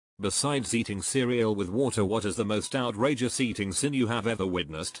Besides eating cereal with water, what is the most outrageous eating sin you have ever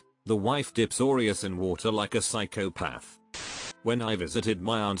witnessed? The wife dips Oreos in water like a psychopath. When I visited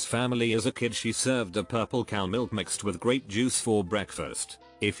my aunt's family as a kid, she served a purple cow milk mixed with grape juice for breakfast.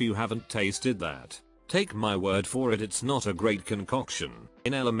 If you haven't tasted that, take my word for it, it's not a great concoction.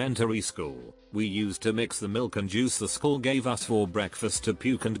 In elementary school, we used to mix the milk and juice the school gave us for breakfast to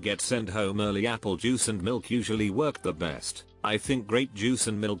puke and get sent home early. Apple juice and milk usually worked the best. I think grape juice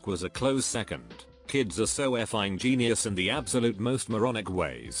and milk was a close second. Kids are so effing genius in the absolute most moronic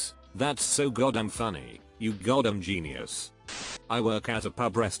ways. That's so goddamn funny. You goddamn genius. I work at a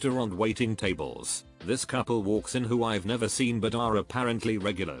pub restaurant waiting tables. This couple walks in who I've never seen but are apparently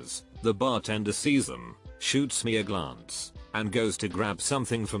regulars. The bartender sees them, shoots me a glance, and goes to grab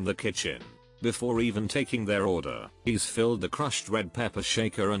something from the kitchen. Before even taking their order, he's filled the crushed red pepper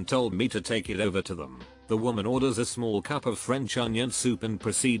shaker and told me to take it over to them. The woman orders a small cup of French onion soup and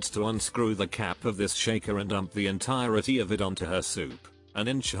proceeds to unscrew the cap of this shaker and dump the entirety of it onto her soup, an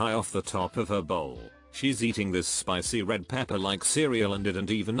inch high off the top of her bowl. She's eating this spicy red pepper like cereal and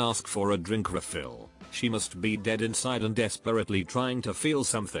didn't even ask for a drink refill. She must be dead inside and desperately trying to feel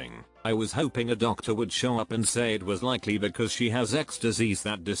something. I was hoping a doctor would show up and say it was likely because she has X disease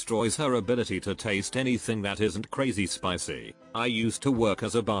that destroys her ability to taste anything that isn't crazy spicy. I used to work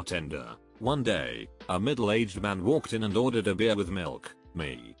as a bartender. One day, a middle-aged man walked in and ordered a beer with milk.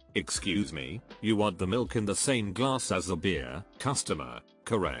 Me. Excuse me, you want the milk in the same glass as the beer? Customer.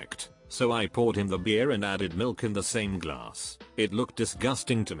 Correct. So I poured him the beer and added milk in the same glass. It looked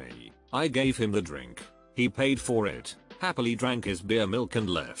disgusting to me. I gave him the drink. He paid for it, happily drank his beer milk and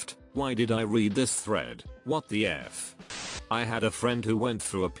left. Why did I read this thread? What the F? I had a friend who went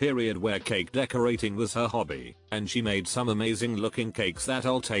through a period where cake decorating was her hobby, and she made some amazing looking cakes that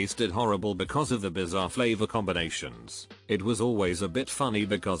all tasted horrible because of the bizarre flavor combinations. It was always a bit funny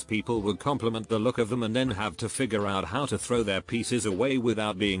because people would compliment the look of them and then have to figure out how to throw their pieces away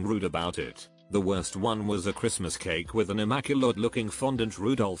without being rude about it. The worst one was a Christmas cake with an immaculate looking fondant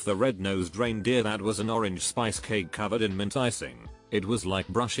Rudolph the red-nosed reindeer that was an orange spice cake covered in mint icing. It was like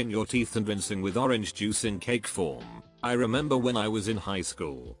brushing your teeth and rinsing with orange juice in cake form. I remember when I was in high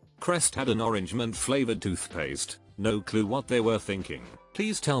school, Crest had an orange mint flavored toothpaste. No clue what they were thinking.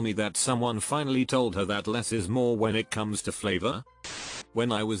 Please tell me that someone finally told her that less is more when it comes to flavor.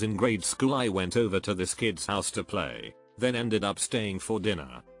 When I was in grade school, I went over to this kid's house to play, then ended up staying for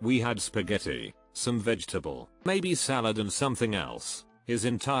dinner. We had spaghetti, some vegetable, maybe salad and something else. His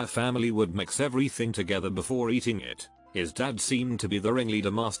entire family would mix everything together before eating it. His dad seemed to be the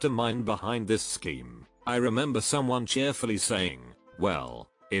ringleader mastermind behind this scheme. I remember someone cheerfully saying, well,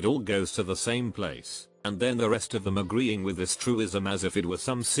 it all goes to the same place, and then the rest of them agreeing with this truism as if it was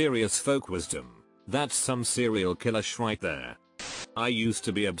some serious folk wisdom. That's some serial killer sh right there. I used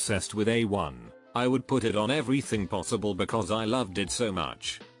to be obsessed with A1. I would put it on everything possible because I loved it so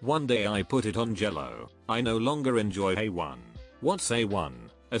much. One day I put it on Jello. I no longer enjoy A1. What's A1?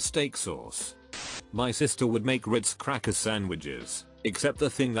 A steak sauce. My sister would make Ritz cracker sandwiches, except the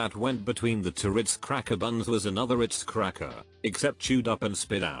thing that went between the two Ritz cracker buns was another Ritz cracker, except chewed up and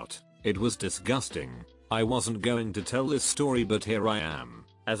spit out. It was disgusting. I wasn't going to tell this story, but here I am.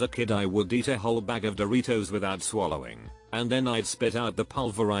 As a kid, I would eat a whole bag of Doritos without swallowing, and then I'd spit out the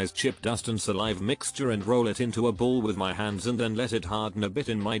pulverized chip dust and saliva mixture and roll it into a ball with my hands and then let it harden a bit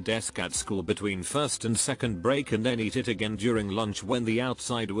in my desk at school between first and second break, and then eat it again during lunch when the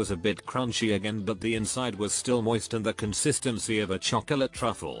outside was a bit crunchy again but the inside was still moist and the consistency of a chocolate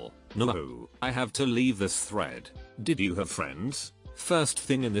truffle. No, I have to leave this thread. Did you have friends? First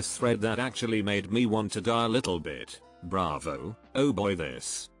thing in this thread that actually made me want to die a little bit. Bravo. Oh boy,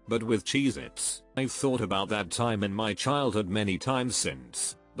 this. But with Cheez-Its. I've thought about that time in my childhood many times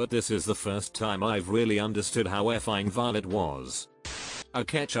since, but this is the first time I've really understood how effing vile it was. A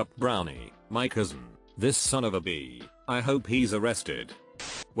ketchup brownie. My cousin. This son of a bee. I hope he's arrested.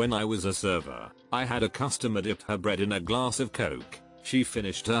 When I was a server, I had a customer dip her bread in a glass of Coke. She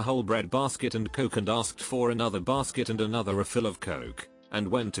finished her whole bread basket and Coke and asked for another basket and another refill of Coke, and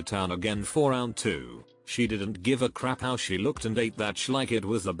went to town again for round 2. She didn't give a crap how she looked and ate that sh like it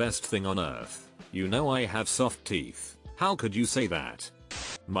was the best thing on earth. You know I have soft teeth. How could you say that?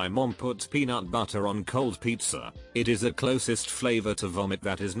 My mom puts peanut butter on cold pizza. It is the closest flavor to vomit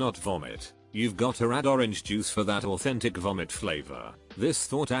that is not vomit. You've got to add orange juice for that authentic vomit flavor. This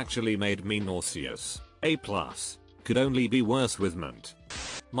thought actually made me nauseous. A+. Could only be worse with mint.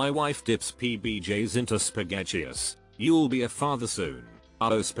 My wife dips PBJs into spaghettious. You'll be a father soon.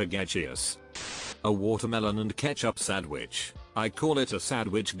 Oh, spaghettious. A watermelon and ketchup sandwich. I call it a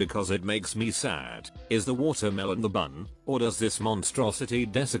sandwich because it makes me sad. Is the watermelon the bun, or does this monstrosity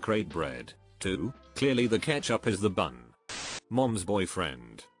desecrate bread? 2. Clearly the ketchup is the bun. Mom's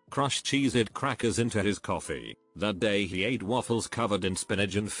boyfriend crushed Cheez-It crackers into his coffee. That day he ate waffles covered in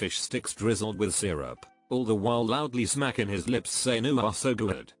spinach and fish sticks drizzled with syrup, all the while loudly smacking his lips saying "ooh are so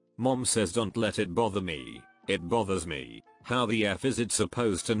good." Mom says don't let it bother me. It bothers me. How the F is it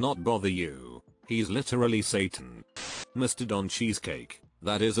supposed to not bother you? He's literally Satan. Mustard on cheesecake.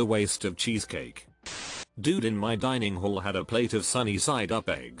 That is a waste of cheesecake. Dude in my dining hall had a plate of sunny side up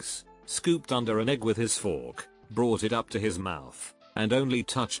eggs, scooped under an egg with his fork, brought it up to his mouth, and only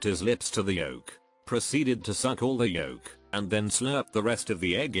touched his lips to the yolk. Proceeded to suck all the yolk, and then slurped the rest of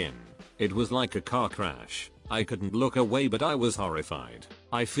the egg in. It was like a car crash. I couldn't look away but I was horrified.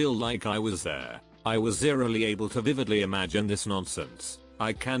 I feel like I was there. I was eerily able to vividly imagine this nonsense.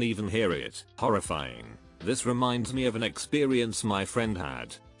 I can even hear it. Horrifying. This reminds me of an experience my friend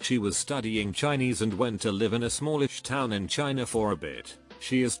had. She was studying Chinese and went to live in a smallish town in China for a bit.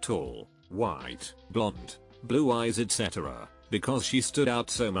 She is tall, white, blonde, blue eyes etc. Because she stood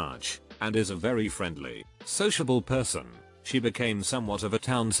out so much, and is a very friendly, sociable person, she became somewhat of a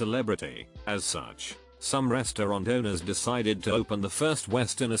town celebrity. As such, some restaurant owners decided to open the first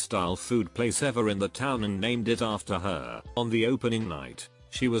Westerner-style food place ever in the town and named it after her. On the opening night,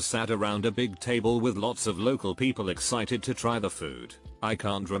 she was sat around a big table with lots of local people excited to try the food. I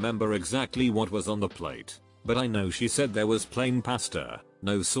can't remember exactly what was on the plate, but I know she said there was plain pasta,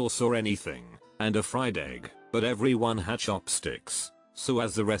 no sauce or anything, and a fried egg, but everyone had chopsticks. So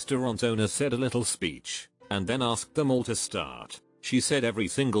as the restaurant owner said a little speech, and then asked them all to start, she said every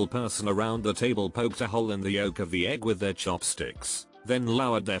single person around the table poked a hole in the yolk of the egg with their chopsticks, then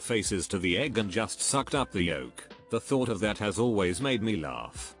lowered their faces to the egg and just sucked up the yolk. The thought of that has always made me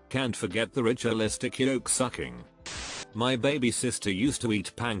laugh. Can't forget the ritualistic yolk sucking. My baby sister used to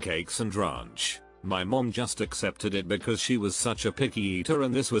eat pancakes and ranch. My mom just accepted it because she was such a picky eater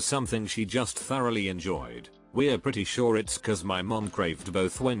and this was something she just thoroughly enjoyed. We're pretty sure it's cause my mom craved both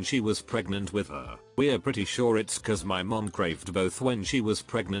when she was pregnant with her.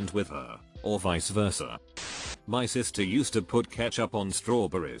 Or vice versa. My sister used to put ketchup on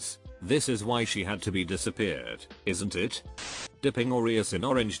strawberries. This is why she had to be disappeared, isn't it? Dipping Oreos in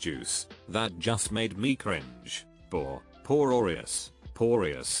orange juice. That just made me cringe. Poor Oreos.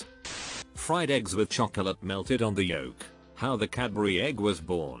 Fried eggs with chocolate melted on the yolk. How the Cadbury egg was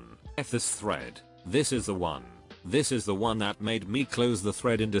born. F this thread. This is the one that made me close the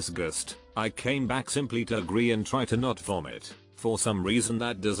thread in disgust. I came back simply to agree and try to not vomit. For some reason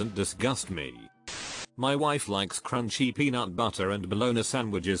that doesn't disgust me. My wife likes crunchy peanut butter and bologna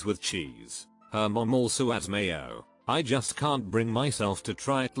sandwiches with cheese. Her mom also adds mayo. I just can't bring myself to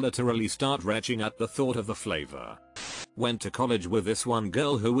try it, literally start retching at the thought of the flavor. Went to college with this one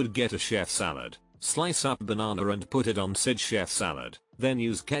girl who would get a chef salad, slice up banana and put it on said chef salad, then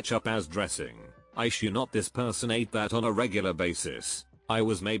use ketchup as dressing. I shit not this person ate that on a regular basis. I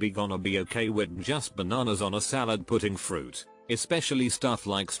was maybe gonna be okay with just bananas on a salad, putting fruit, especially stuff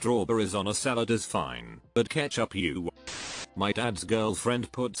like strawberries on a salad is fine, but ketchup you. My dad's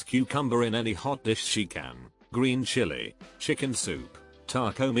girlfriend puts cucumber in any hot dish she can. Green chili, chicken soup,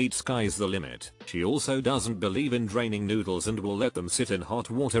 taco meat, sky's the limit. She also doesn't believe in draining noodles and will let them sit in hot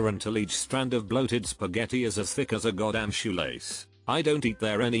water until each strand of bloated spaghetti is as thick as a goddamn shoelace. I don't eat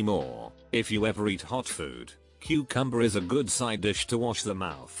there anymore. If you ever eat hot food, cucumber is a good side dish to wash the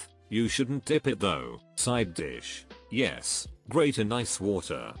mouth. You shouldn't dip it though. Side dish. Yes. Grate in ice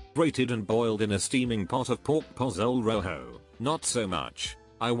water. Grated and boiled in a steaming pot of pork pozole rojo. Not so much.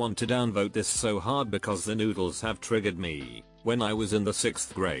 I want to downvote this so hard because the noodles have triggered me. When I was in the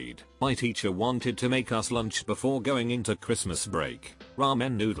 6th grade, my teacher wanted to make us lunch before going into Christmas break.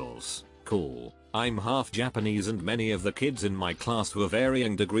 Ramen noodles. Cool. I'm half Japanese and many of the kids in my class were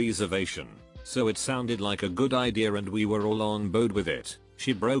varying degrees of Asian, so it sounded like a good idea and we were all on board with it.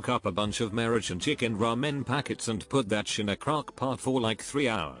 She broke up a bunch of American chicken ramen packets and put that shit in a crock pot for like 3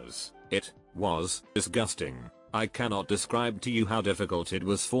 hours. It was disgusting. I cannot describe to you how difficult it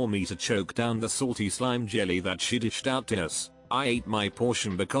was for me to choke down the salty slime jelly that she dished out to us. I ate my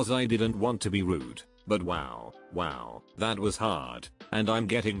portion because I didn't want to be rude, but wow, that was hard, and I'm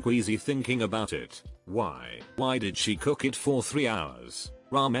getting queasy thinking about it. Why did she cook it for 3 hours?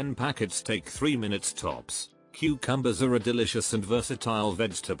 Ramen packets take 3 minutes tops. Cucumbers are a delicious and versatile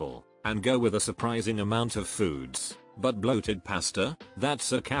vegetable, and go with a surprising amount of foods, but bloated pasta?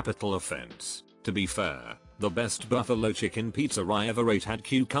 That's a capital offense. To be fair, the best buffalo chicken pizza I ever ate had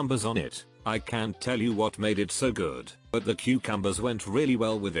cucumbers on it. I can't tell you what made it so good, but the cucumbers went really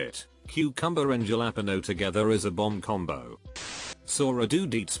well with it. Cucumber and jalapeno together is a bomb combo. Saw a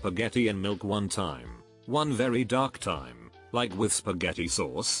dude eat spaghetti and milk one time. One very dark time. Like with spaghetti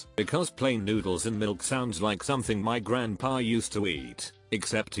sauce, because plain noodles and milk sounds like something my grandpa used to eat,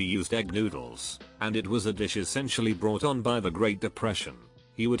 except he used egg noodles, and it was a dish essentially brought on by the Great Depression.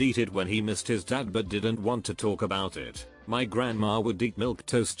 He would eat it when he missed his dad but didn't want to talk about it. My grandma would eat milk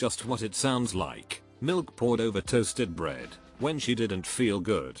toast, just what it sounds like. Milk poured over toasted bread, when she didn't feel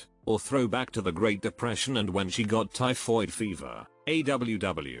good, or throwback to the Great Depression and when she got typhoid fever.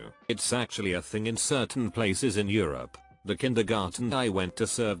 AWW. It's actually a thing in certain places in Europe. The kindergarten I went to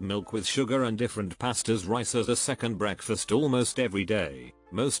served milk with sugar and different pastas rice as a second breakfast almost every day.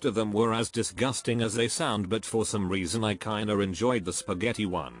 Most of them were as disgusting as they sound, but for some reason I kinda enjoyed the spaghetti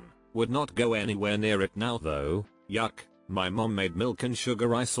one. Would not go anywhere near it now though. Yuck. My mom made milk and sugar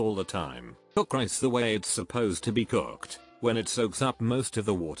rice all the time. Cook rice the way it's supposed to be cooked. When it soaks up most of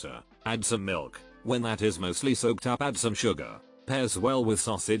the water, add some milk. When that is mostly soaked up, add some sugar. Pairs well with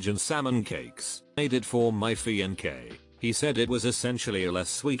sausage and salmon cakes. Made it for my fiancé. He said it was essentially a less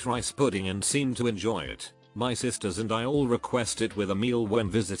sweet rice pudding and seemed to enjoy it. My sisters and I all request it with a meal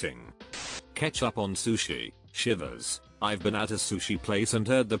when visiting. Ketchup on sushi. Shivers. I've been at a sushi place and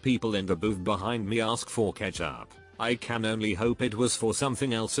heard the people in the booth behind me ask for ketchup. I can only hope it was for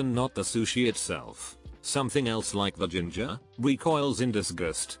something else and not the sushi itself. Something else like the ginger? Recoils in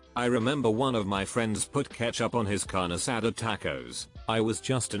disgust. I remember one of my friends put ketchup on his carne asada tacos. I was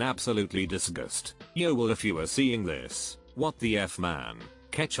just in absolutely disgust. Yo, well, if you are seeing this, what the F, man?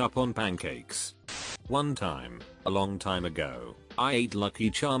 Ketchup on pancakes. One time, a long time ago, I ate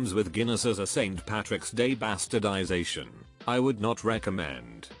Lucky Charms with Guinness as a St. Patrick's Day bastardization. I would not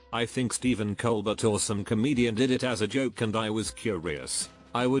recommend. I think Stephen Colbert or some comedian did it as a joke and I was curious.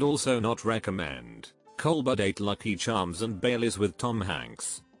 I would also not recommend. Colbert ate Lucky Charms and Baileys with Tom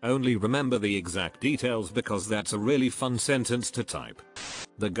Hanks. Only remember the exact details because that's a really fun sentence to type.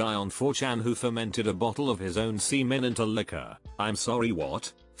 The guy on 4chan who fermented a bottle of his own semen into liquor. I'm sorry,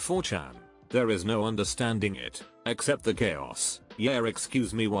 what? 4chan? There is no understanding it, except the chaos. Yeah,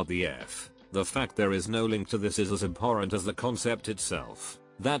 excuse me, what the F? The fact there is no link to this is as abhorrent as the concept itself.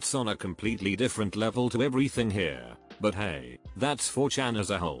 That's on a completely different level to everything here. But hey, that's 4chan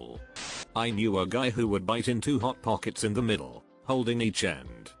as a whole. I knew a guy who would bite into hot pockets in the middle, holding each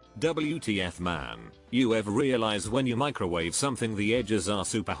end. WTF, man. You ever realize when you microwave something the edges are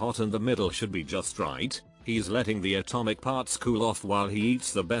super hot and the middle should be just right? He's letting the atomic parts cool off while he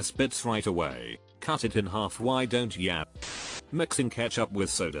eats the best bits right away. Cut it in half, why don't ya? Mixing ketchup with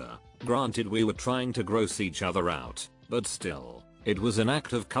soda. Granted, we were trying to gross each other out, but still, it was an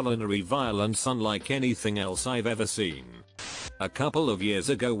act of culinary violence unlike anything else I've ever seen. A couple of years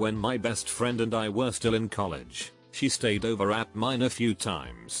ago when my best friend and I were still in college, she stayed over at mine a few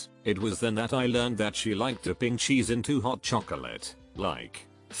times. It was then that I learned that she liked dipping cheese into hot chocolate, like,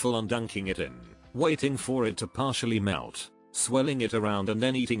 full on dunking it in, waiting for it to partially melt, swirling it around and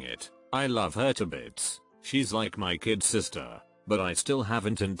then eating it. I love her to bits. She's like my kid sister, but I still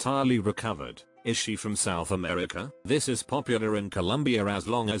haven't entirely recovered. Is she from South America? This is popular in Colombia as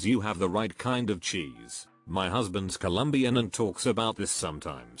long as you have the right kind of cheese. My husband's Colombian and talks about this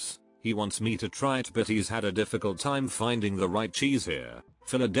sometimes. He wants me to try it but he's had a difficult time finding the right cheese here.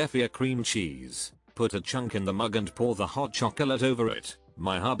 Philadelphia cream cheese. Put a chunk in the mug and pour the hot chocolate over it.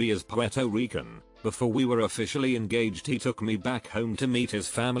 My hubby is Puerto Rican. Before we were officially engaged he took me back home to meet his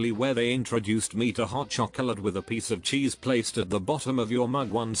family where they introduced me to hot chocolate with a piece of cheese placed at the bottom of your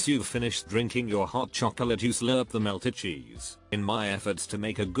mug. Once you've finished drinking your hot chocolate you slurp the melted cheese. In my efforts to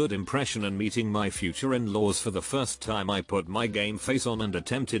make a good impression and meeting my future in-laws for the first time I put my game face on and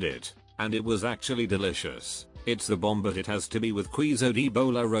attempted it. And it was actually delicious. It's the bomb but it has to be with queso de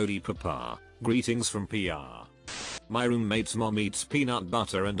bola rodi papa. Greetings from PR. My roommate's mom eats peanut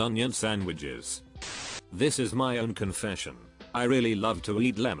butter and onion sandwiches. This is my own confession. I really love to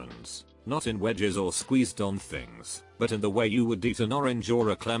eat lemons. Not in wedges or squeezed on things, but in the way you would eat an orange or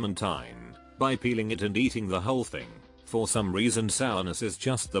a clementine. By peeling it and eating the whole thing. For some reason sourness is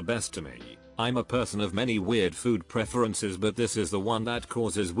just the best to me. I'm a person of many weird food preferences but this is the one that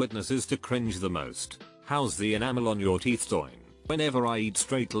causes witnesses to cringe the most. How's the enamel on your teeth doing? Whenever I eat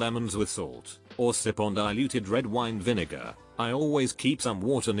straight lemons with salt, or sip on diluted red wine vinegar, I always keep some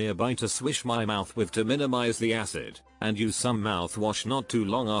water nearby to swish my mouth with to minimize the acid, and use some mouthwash not too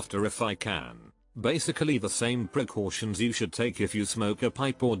long after if I can. Basically the same precautions you should take if you smoke a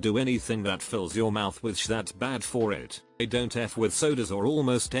pipe or do anything that fills your mouth with that's bad for it. I don't F with sodas or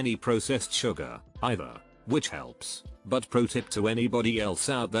almost any processed sugar, either, which helps. But pro tip to anybody else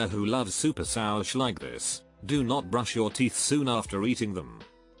out there who loves super sour sh like this, do not brush your teeth soon after eating them.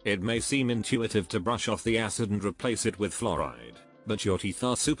 It may seem intuitive to brush off the acid and replace it with fluoride, but your teeth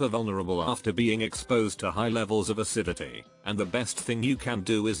are super vulnerable after being exposed to high levels of acidity, and the best thing you can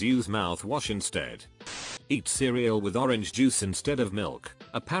do is use mouthwash instead. Eat cereal with orange juice instead of milk.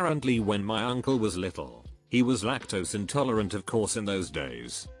 Apparently when my uncle was little, he was lactose intolerant, of course. In those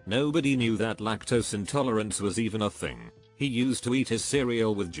days, nobody knew that lactose intolerance was even a thing. He used to eat his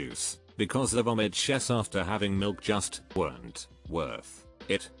cereal with juice, because the vomit chess after having milk just weren't worth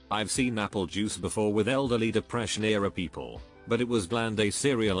it. I've seen apple juice before with elderly depression era people, but it was bland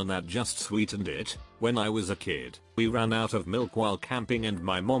cereal and that just sweetened it. When I was a kid, we ran out of milk while camping and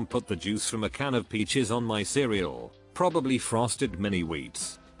my mom put the juice from a can of peaches on my cereal, probably frosted mini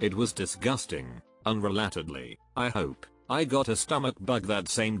wheats. It was disgusting. Unrelatedly, I hope I got a stomach bug that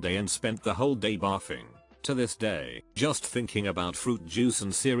same day and spent the whole day barfing. To this day, just thinking about fruit juice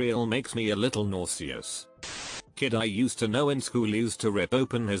and cereal makes me a little nauseous. Kid I used to know in school used to rip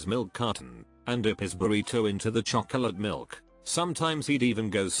open his milk carton and dip his burrito into the chocolate milk. Sometimes he'd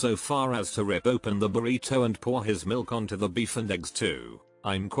even go so far as to rip open the burrito and pour his milk onto the beef and eggs too.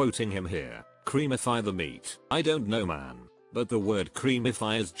 I'm quoting him here. Creamify the meat. I don't know, man, but the word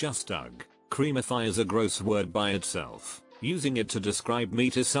creamify is just ugh. Creamify is a gross word by itself. Using it to describe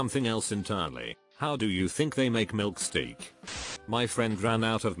meat is something else entirely. How do you think they make milk steak? My friend ran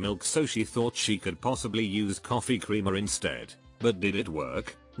out of milk, so she thought she could possibly use coffee creamer instead. But did it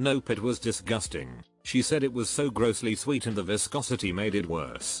work? Nope, it was disgusting. She said it was so grossly sweet and the viscosity made it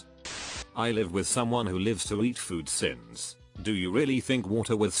worse. I live with someone who lives to eat food sins. Do you really think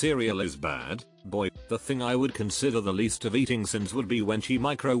water with cereal is bad? Boy, the thing I would consider the least of eating sins would be when she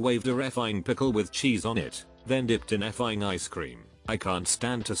microwaved a effing pickle with cheese on it, then dipped in effing ice cream. I can't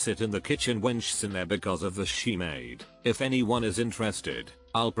stand to sit in the kitchen when she's in there because of the she made. If anyone is interested,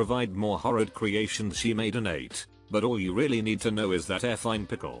 I'll provide more horrid creations she made and ate. But all you really need to know is that effing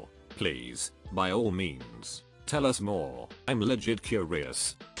pickle. Please, by all means, tell us more. I'm legit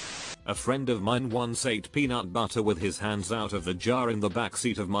curious. A friend of mine once ate peanut butter with his hands out of the jar in the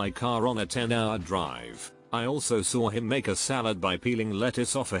backseat of my car on a 10-hour drive. I also saw him make a salad by peeling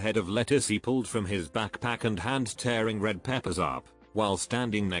lettuce off a head of lettuce he pulled from his backpack and hand tearing red peppers up, while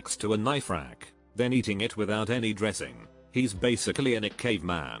standing next to a knife rack, then eating it without any dressing. He's basically a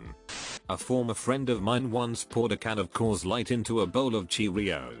caveman. A former friend of mine once poured a can of Coors Light into a bowl of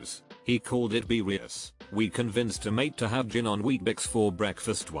Cheerios. He called it Beerius. We convinced a mate to have gin on Weet-Bix for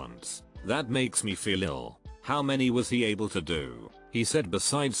breakfast once. That makes me feel ill. How many was he able to do? He said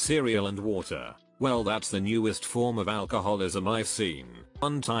besides cereal and water. Well, that's the newest form of alcoholism I've seen.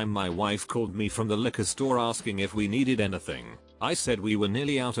 One time my wife called me from the liquor store asking if we needed anything. I said we were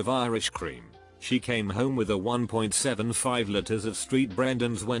nearly out of Irish cream. She came home with a 1.75 liters of Street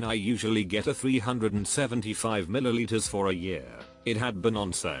Brendans when I usually get a 375 milliliters for a year. It had been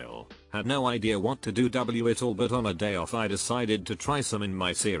on sale. Had no idea what to do it all, but on a day off I decided to try some in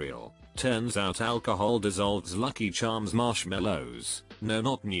my cereal. Turns out alcohol dissolves Lucky Charms marshmallows. No,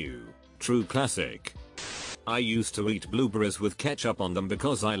 not new. True classic. I used to eat blueberries with ketchup on them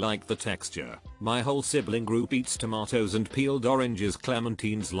because I like the texture. My whole sibling group eats tomatoes and peeled oranges,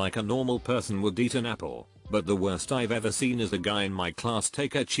 clementines like a normal person would eat an apple. But the worst I've ever seen is a guy in my class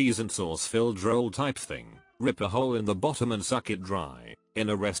take a cheese and sauce filled roll type thing, rip a hole in the bottom and suck it dry,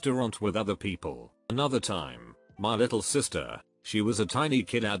 in a restaurant with other people. Another time, my little sister, she was a tiny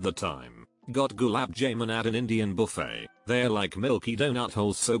kid at the time, got gulab jamun at an Indian buffet. They're like milky donut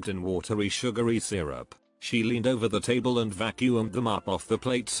holes soaked in watery sugary syrup. She leaned over the table and vacuumed them up off the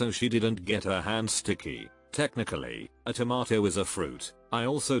plate so she didn't get her hands sticky. Technically, a tomato is a fruit. I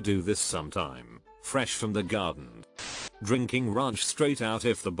also do this sometime. Fresh from the garden. Drinking ranch straight out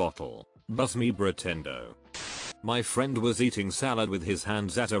of the bottle. Buzz me pretendo. My friend was eating salad with his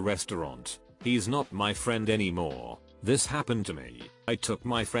hands at a restaurant. He's not my friend anymore. This happened to me. I took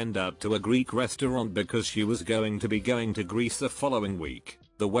my friend out to a Greek restaurant because she was going to Greece the following week.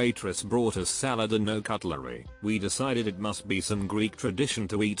 The waitress brought us salad and no cutlery. We decided it must be some Greek tradition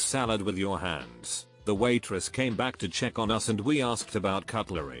to eat salad with your hands. The waitress came back to check on us and we asked about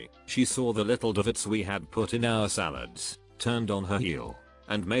cutlery. She saw the little divots we had put in our salads, turned on her heel,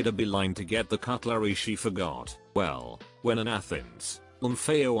 and made a beeline to get the cutlery she forgot. Well, when in Athens,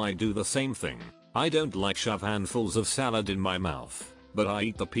 I do the same thing. I don't like shove handfuls of salad in my mouth, but I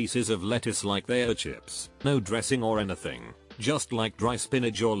eat the pieces of lettuce like they're chips. No dressing or anything. Just like dry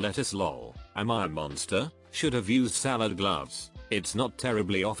spinach or lettuce, lol. Am I a monster? Should have used salad gloves. It's not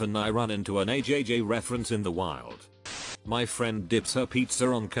terribly often I run into an AJJ reference in the wild. My friend dips her pizza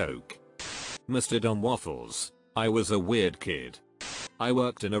on Coke. Mustard on waffles. I was a weird kid. I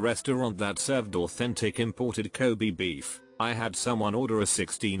worked in a restaurant that served authentic imported Kobe beef. I had someone order a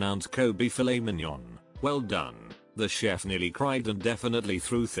 16-ounce Kobe filet mignon. Well done. The chef nearly cried and definitely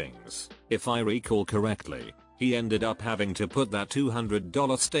threw things. If I recall correctly, he ended up having to put that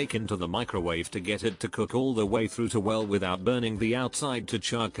 $200 steak into the microwave to get it to cook all the way through to well without burning the outside to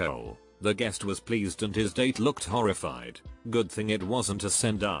charcoal. The guest was pleased and his date looked horrified. Good thing it wasn't a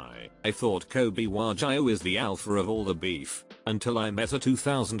Sendai. I thought Kobe Wagyu is the alpha of all the beef, until I met a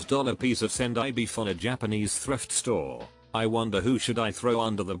 $2,000 piece of Sendai beef on a Japanese thrift store. I wonder who should I throw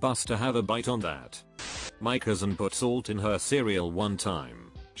under the bus to have a bite on that. My cousin put salt in her cereal one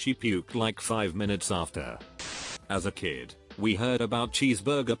time. She puked like 5 minutes after. As a kid, we heard about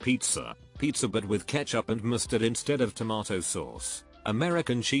cheeseburger pizza but with ketchup and mustard instead of tomato sauce,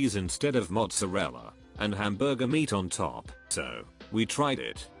 American cheese instead of mozzarella, and hamburger meat on top. So, we tried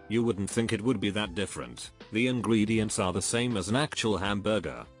it. You wouldn't think it would be that different. The ingredients are the same as an actual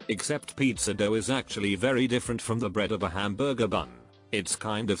hamburger, except pizza dough is actually very different from the bread of a hamburger bun. It's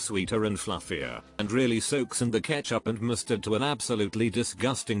kind of sweeter and fluffier, and really soaks in the ketchup and mustard to an absolutely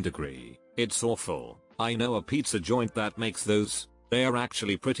disgusting degree. It's awful. I know a pizza joint that makes those. They are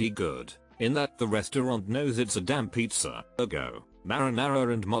actually pretty good, in that the restaurant knows it's a damn pizza. Go,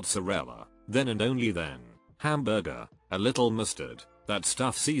 marinara and mozzarella, then and only then. Hamburger, a little mustard, that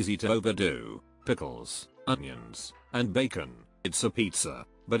stuff's easy to overdo, pickles, onions, and bacon. It's a pizza,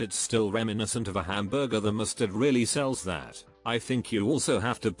 but it's still reminiscent of a hamburger. The mustard really sells that. I think you also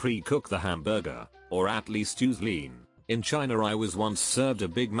have to pre-cook the hamburger, or at least use lean. In China I was once served a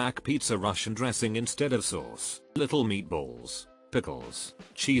Big Mac pizza Russian dressing instead of sauce, little meatballs, pickles,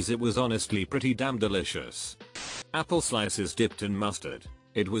 cheese. It was honestly pretty damn delicious. Apple slices dipped in mustard.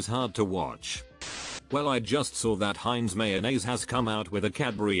 It was hard to watch. Well, I just saw that Heinz mayonnaise has come out with a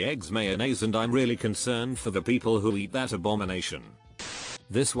Cadbury eggs mayonnaise and I'm really concerned for the people who eat that abomination.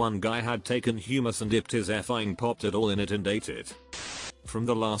 This one guy had taken hummus and dipped his effing Pop Tart all in it and ate it. From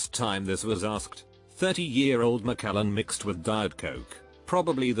the last time this was asked, 30-year-old Macallan mixed with Diet Coke.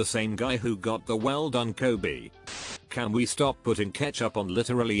 Probably the same guy who got the well done Kobe. Can we stop putting ketchup on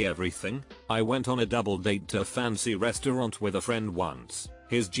literally everything? I went on a double date to a fancy restaurant with a friend once.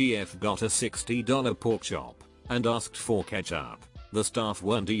 His GF got a $60 pork chop and asked for ketchup. The staff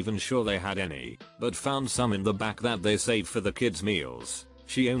weren't even sure they had any, but found some in the back that they saved for the kids' meals.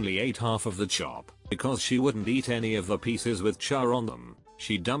 She only ate half of the chop, because she wouldn't eat any of the pieces with char on them.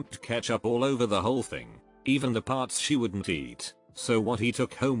 She dumped ketchup all over the whole thing, even the parts she wouldn't eat. So what he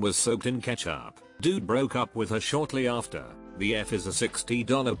took home was soaked in ketchup. Dude broke up with her shortly after. The F is a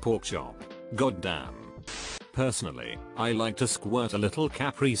 $60 pork chop. Goddamn. Personally, I like to squirt a little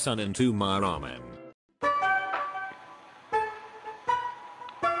Capri Sun into my ramen.